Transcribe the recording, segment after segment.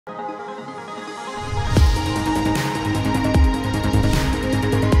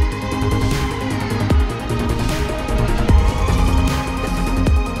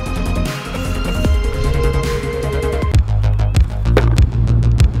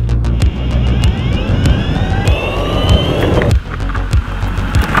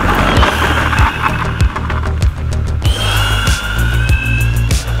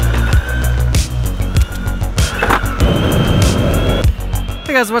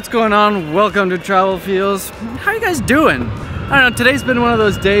guys, what's going on? Welcome to Travel Feels. How are you guys doing? I don't know, today's been one of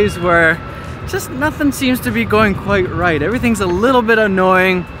those days where just nothing seems to be going quite right. Everything's a little bit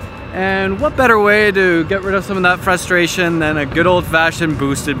annoying, and what better way to get rid of some of that frustration than a good old-fashioned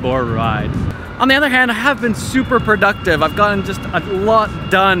boosted board ride. On the other hand, I have been super productive. I've gotten just a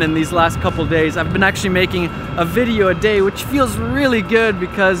lot done in these last couple days. I've been actually making a video a day, which feels really good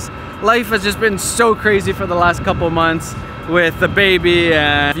because life has just been so crazy for the last couple months with the baby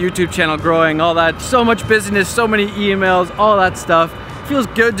and YouTube channel growing, all that. So much business, so many emails, all that stuff. It feels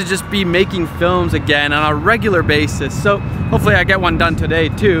good to just be making films again on a regular basis. So hopefully I get one done today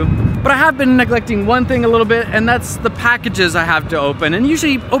too. But I have been neglecting one thing a little bit, and that's the packages I have to open. And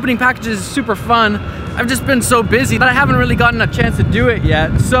usually opening packages is super fun. I've just been so busy that I haven't really gotten a chance to do it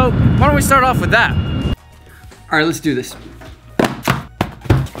yet. So why don't we start off with that? All right, let's do this.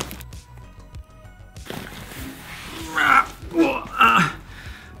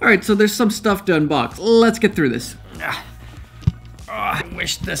 Alright, so there's some stuff to unbox. Let's get through this. I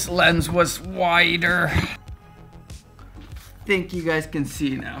wish this lens was wider. I think you guys can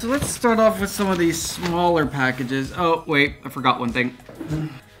see now. So let's start off with some of these smaller packages. Oh, wait, I forgot one thing.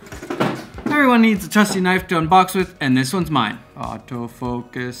 Everyone needs a trusty knife to unbox with, and this one's mine.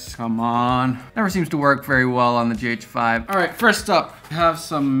 Autofocus, come on. Never seems to work very well on the GH5. All right, first up, I have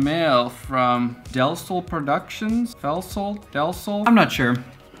some mail from Delsol Productions. Delsol? I'm not sure,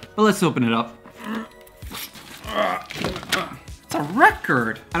 but let's open it up. It's a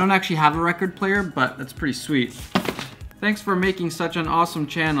record. I don't actually have a record player, but that's pretty sweet. Thanks for making such an awesome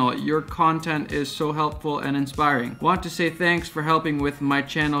channel. Your content is so helpful and inspiring. Want to say thanks for helping with my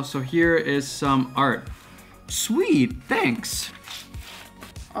channel, so here is some art. Sweet, thanks.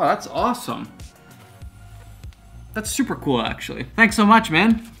 Oh, that's awesome. That's super cool, actually. Thanks so much,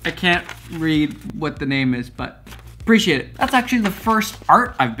 man. I can't read what the name is, but appreciate it. That's actually the first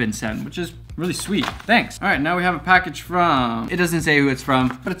art I've been sent, which is really sweet. Thanks. All right, now we have a package from, it doesn't say who it's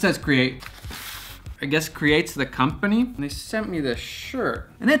from, but it says Create. I guess Create's the company. And they sent me this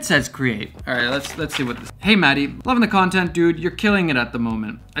shirt. And it says Create. All right, let's see what this. Hey Maddie, loving the content, dude. You're killing it at the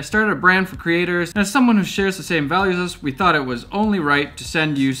moment. I started a brand for creators, and as someone who shares the same values as us, we thought it was only right to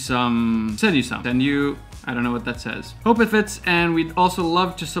send you, I don't know what that says. Hope it fits, and we'd also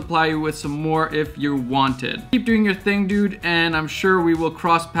love to supply you with some more if you wanted. Keep doing your thing, dude, and I'm sure we will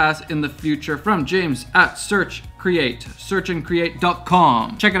cross paths in the future. From James at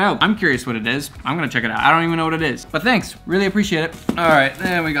searchandcreate.com. Check it out. I'm curious what it is. I'm gonna check it out. I don't even know what it is, but thanks. Really appreciate it. All right,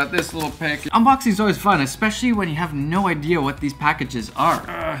 then we got this little package. Unboxing is always fun, especially when you have no idea what these packages are.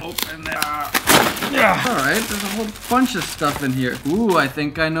 Open it. All right, there's a whole bunch of stuff in here. Ooh, I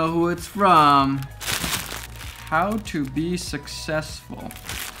think I know who it's from. How to be successful.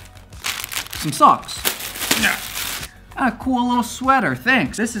 Some socks. A cool little sweater,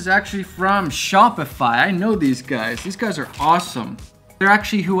 thanks. This is actually from Shopify. I know these guys. These guys are awesome. They're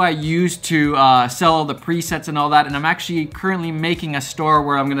actually who I use to sell all the presets and all that, and I'm actually currently making a store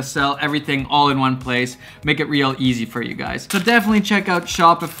where I'm gonna sell everything all in one place, make it real easy for you guys. So definitely check out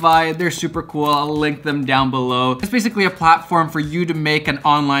Shopify. They're super cool. I'll link them down below. It's basically a platform for you to make an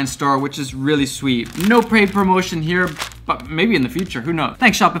online store, which is really sweet. No paid promotion here, but maybe in the future, who knows?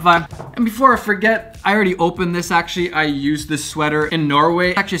 Thanks, Shopify. And before I forget, I already opened this actually. I used this sweater in Norway.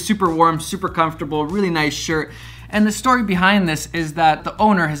 It's actually super warm, super comfortable, really nice shirt. And the story behind this is that the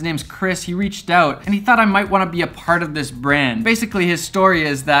owner, his name's Chris, he reached out and he thought I might want to be a part of this brand. Basically, his story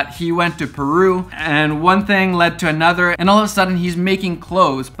is that he went to Peru and one thing led to another, and all of a sudden he's making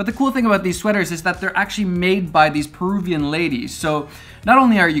clothes. But the cool thing about these sweaters is that they're actually made by these Peruvian ladies. So not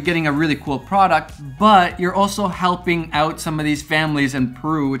only are you getting a really cool product, but you're also helping out some of these families in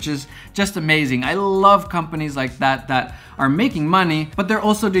Peru, which is just amazing. I love companies like that that are making money, but they're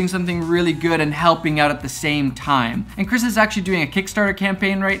also doing something really good and helping out at the same time. And Chris is actually doing a Kickstarter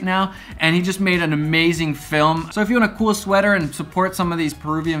campaign right now, and he just made an amazing film. So if you want a cool sweater and support some of these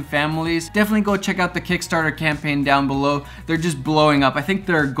Peruvian families, definitely go check out the Kickstarter campaign down below. They're just blowing up. I think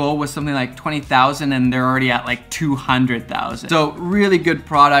their goal was something like 20,000 and they're already at like 200,000. So really good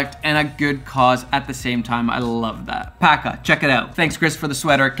product and a good cause at the same time. I love that. PAKA, check it out. Thanks Chris for the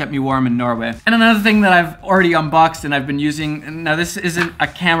sweater. It kept me warm in Norway. And another thing that I've already unboxed and I've been using, now this isn't a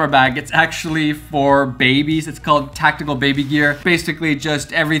camera bag, it's actually for babies. It's called Tactical Baby Gear. Basically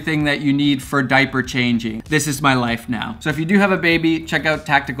just everything that you need for diaper changing. This is my life now. So if you do have a baby, check out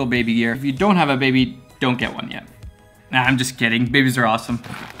Tactical Baby Gear. If you don't have a baby, don't get one yet. Nah, I'm just kidding. Babies are awesome.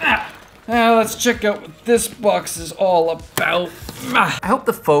 Now let's check out what this box is all about. I hope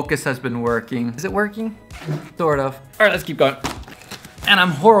the focus has been working. Is it working? Sort of. All right, let's keep going. And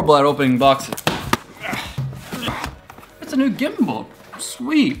I'm horrible at opening boxes. It's a new gimbal.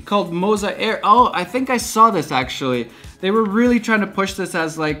 Sweet. Called Moza Air. Oh, I think I saw this actually. They were really trying to push this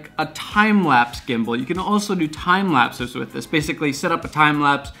as like a time-lapse gimbal. You can also do time lapses with this. Basically set up a time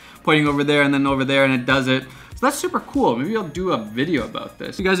lapse, pointing over there and then over there, and it does it. So that's super cool. Maybe I'll do a video about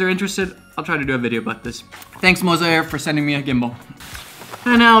this. If you guys are interested, I'll try to do a video about this. Thanks Moza Air for sending me a gimbal.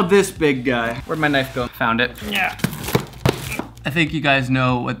 And now this big guy. Where'd my knife go? Found it. Yeah. I think you guys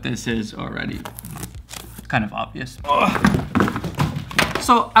know what this is already. It's kind of obvious.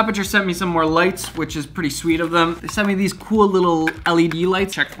 So Aperture sent me some more lights, which is pretty sweet of them. They sent me these cool little LED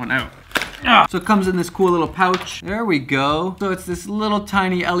lights. Check one out. So it comes in this cool little pouch. There we go. So it's this little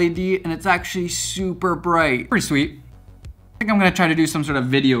tiny LED and it's actually super bright. Pretty sweet. I think I'm gonna try to do some sort of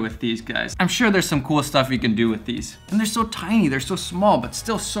video with these guys. I'm sure there's some cool stuff you can do with these. And they're so tiny, they're so small, but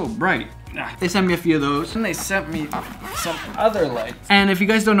still so bright. They sent me a few of those, and they sent me some other lights. And if you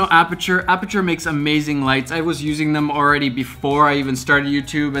guys don't know Aperture, Aperture makes amazing lights. I was using them already before I even started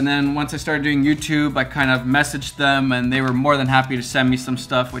YouTube, and then once I started doing YouTube, I kind of messaged them, and they were more than happy to send me some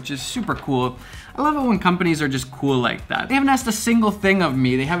stuff, which is super cool. I love it when companies are just cool like that. They haven't asked a single thing of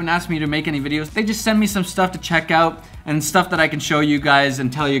me. They haven't asked me to make any videos. They just send me some stuff to check out and stuff that I can show you guys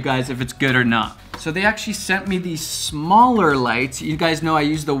and tell you guys if it's good or not. So they actually sent me these smaller lights. You guys know I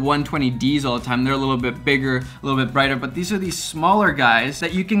use the 120Ds all the time. They're a little bit bigger, a little bit brighter, but these are these smaller guys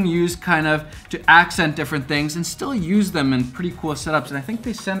that you can use kind of to accent different things and still use them in pretty cool setups. And I think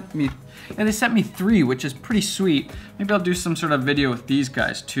they sent me, and they sent me 3, which is pretty sweet. Maybe I'll do some sort of video with these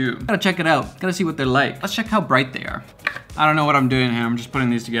guys too. Gotta check it out, gotta see what they're like. Let's check how bright they are. I don't know what I'm doing here, I'm just putting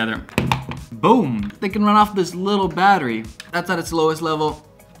these together. Boom! They can run off this little battery. That's at its lowest level.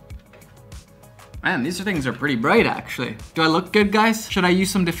 Man, these things are pretty bright actually. Do I look good, guys? Should I use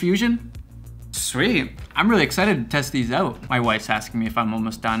some diffusion? Sweet. I'm really excited to test these out. My wife's asking me if I'm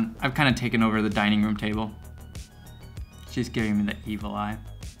almost done. I've kind of taken over the dining room table. She's giving me the evil eye.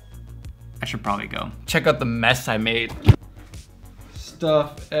 I should probably go. Check out the mess I made.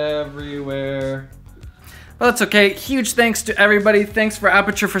 Stuff everywhere. Well, that's okay. Huge thanks to everybody. Thanks for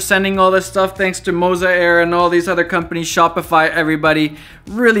Aperture for sending all this stuff. Thanks to Moza Air and all these other companies, Shopify, everybody.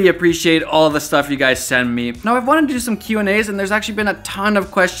 Really appreciate all the stuff you guys send me. Now, I've wanted to do some Q&As, and there's actually been a ton of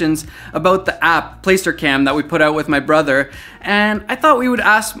questions about the app, PlacerCam, that we put out with my brother. And I thought we would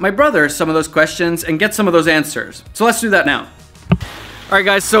ask my brother some of those questions and get some of those answers. So let's do that now. All right,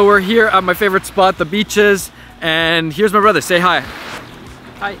 guys, so we're here at my favorite spot, the beaches, and here's my brother. Say hi.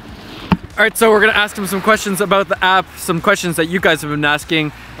 Hi. All right, so we're gonna ask him some questions about the app, some questions that you guys have been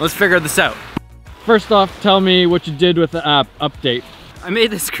asking. Let's figure this out. First off, tell me what you did with the app update. I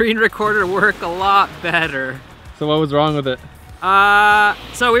made the screen recorder work a lot better. So what was wrong with it?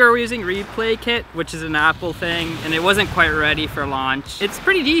 So we were using Replay Kit, which is an Apple thing, and it wasn't quite ready for launch. It's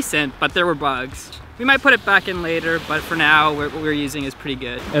pretty decent, but there were bugs. We might put it back in later, but for now, what we're using is pretty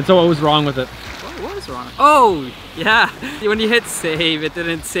good. And so what was wrong with it? What was wrong? Oh, yeah. When you hit save, it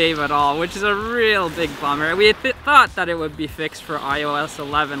didn't save at all, which is a real big bummer. We had thought that it would be fixed for iOS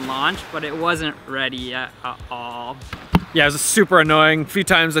 11 launch, but it wasn't ready yet at all. Yeah, it was super annoying. A few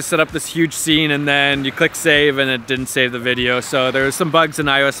times I set up this huge scene and then you click save and it didn't save the video. So there was some bugs in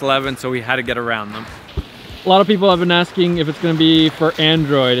iOS 11, so we had to get around them. A lot of people have been asking if it's going to be for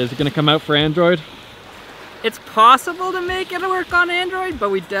Android. Is it going to come out for Android? It's possible to make it work on Android, but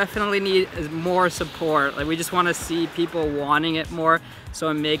we definitely need more support. Like, we just want to see people wanting it more, so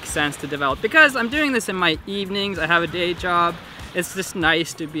it makes sense to develop. Because I'm doing this in my evenings, I have a day job. It's just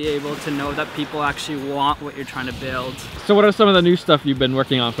nice to be able to know that people actually want what you're trying to build. So what are some of the new stuff you've been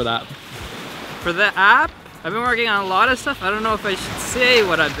working on for that? For the app, I've been working on a lot of stuff. I don't know if I should say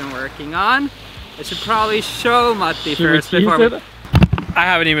what I've been working on. I should probably show Matti first before we... I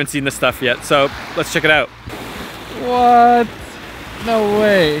haven't even seen the stuff yet, so let's check it out. What? No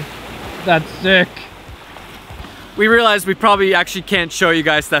way. That's sick. We realized we probably actually can't show you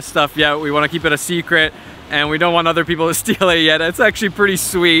guys that stuff yet. We want to keep it a secret and we don't want other people to steal it yet. It's actually pretty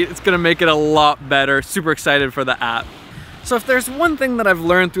sweet. It's gonna make it a lot better. Super excited for the app. So if there's one thing that I've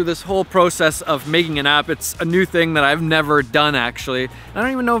learned through this whole process of making an app, it's a new thing that I've never done actually. I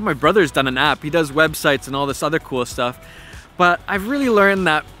don't even know if my brother's done an app. He does websites and all this other cool stuff. But I've really learned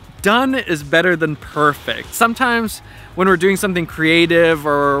that done is better than perfect. Sometimes when we're doing something creative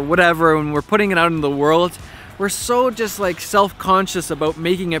or whatever, when we're putting it out in the world, we're so just like self-conscious about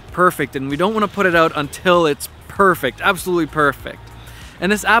making it perfect and we don't want to put it out until it's perfect, absolutely perfect.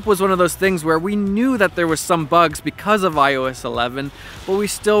 And this app was one of those things where we knew that there was some bugs because of iOS 11, but we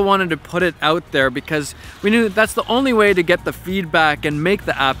still wanted to put it out there because we knew that's the only way to get the feedback and make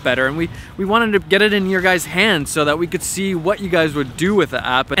the app better. And we wanted to get it in your guys' hands so that we could see what you guys would do with the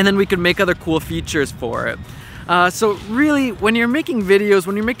app and then we could make other cool features for it. So really, when you're making videos,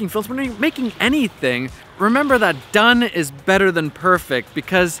 when you're making films, when you're making anything, remember that done is better than perfect,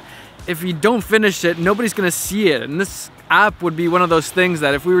 because if you don't finish it, nobody's gonna see it. And this app would be one of those things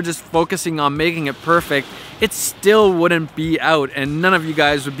that if we were just focusing on making it perfect, it still wouldn't be out and none of you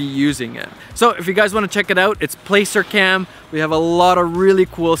guys would be using it. So if you guys want to check it out, it's Placer Cam. We have a lot of really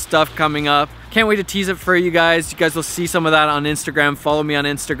cool stuff coming up. Can't wait to tease it for you guys. You guys will see some of that on Instagram. Follow me on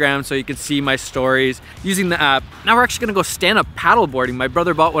Instagram so you can see my stories using the app. Now we're actually gonna go stand-up paddleboarding. My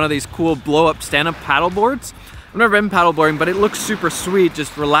brother bought one of these cool blow-up stand-up paddleboards. I've never been paddleboarding, but it looks super sweet,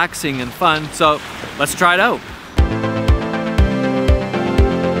 just relaxing and fun. So let's try it out.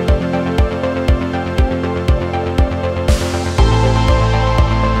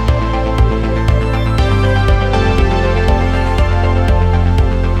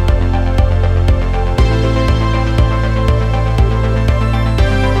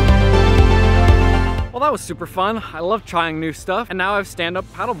 That was super fun. I love trying new stuff, and now I've stand-up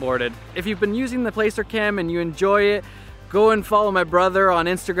paddleboarded. If you've been using the Placer Cam and you enjoy it, go and follow my brother on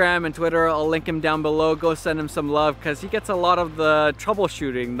Instagram and Twitter. I'll link him down below. Go send him some love, because he gets a lot of the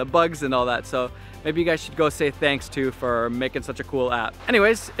troubleshooting, the bugs and all that. So maybe you guys should go say thanks to for making such a cool app.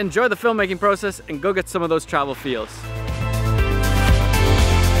 Anyways, enjoy the filmmaking process and go get some of those travel feels.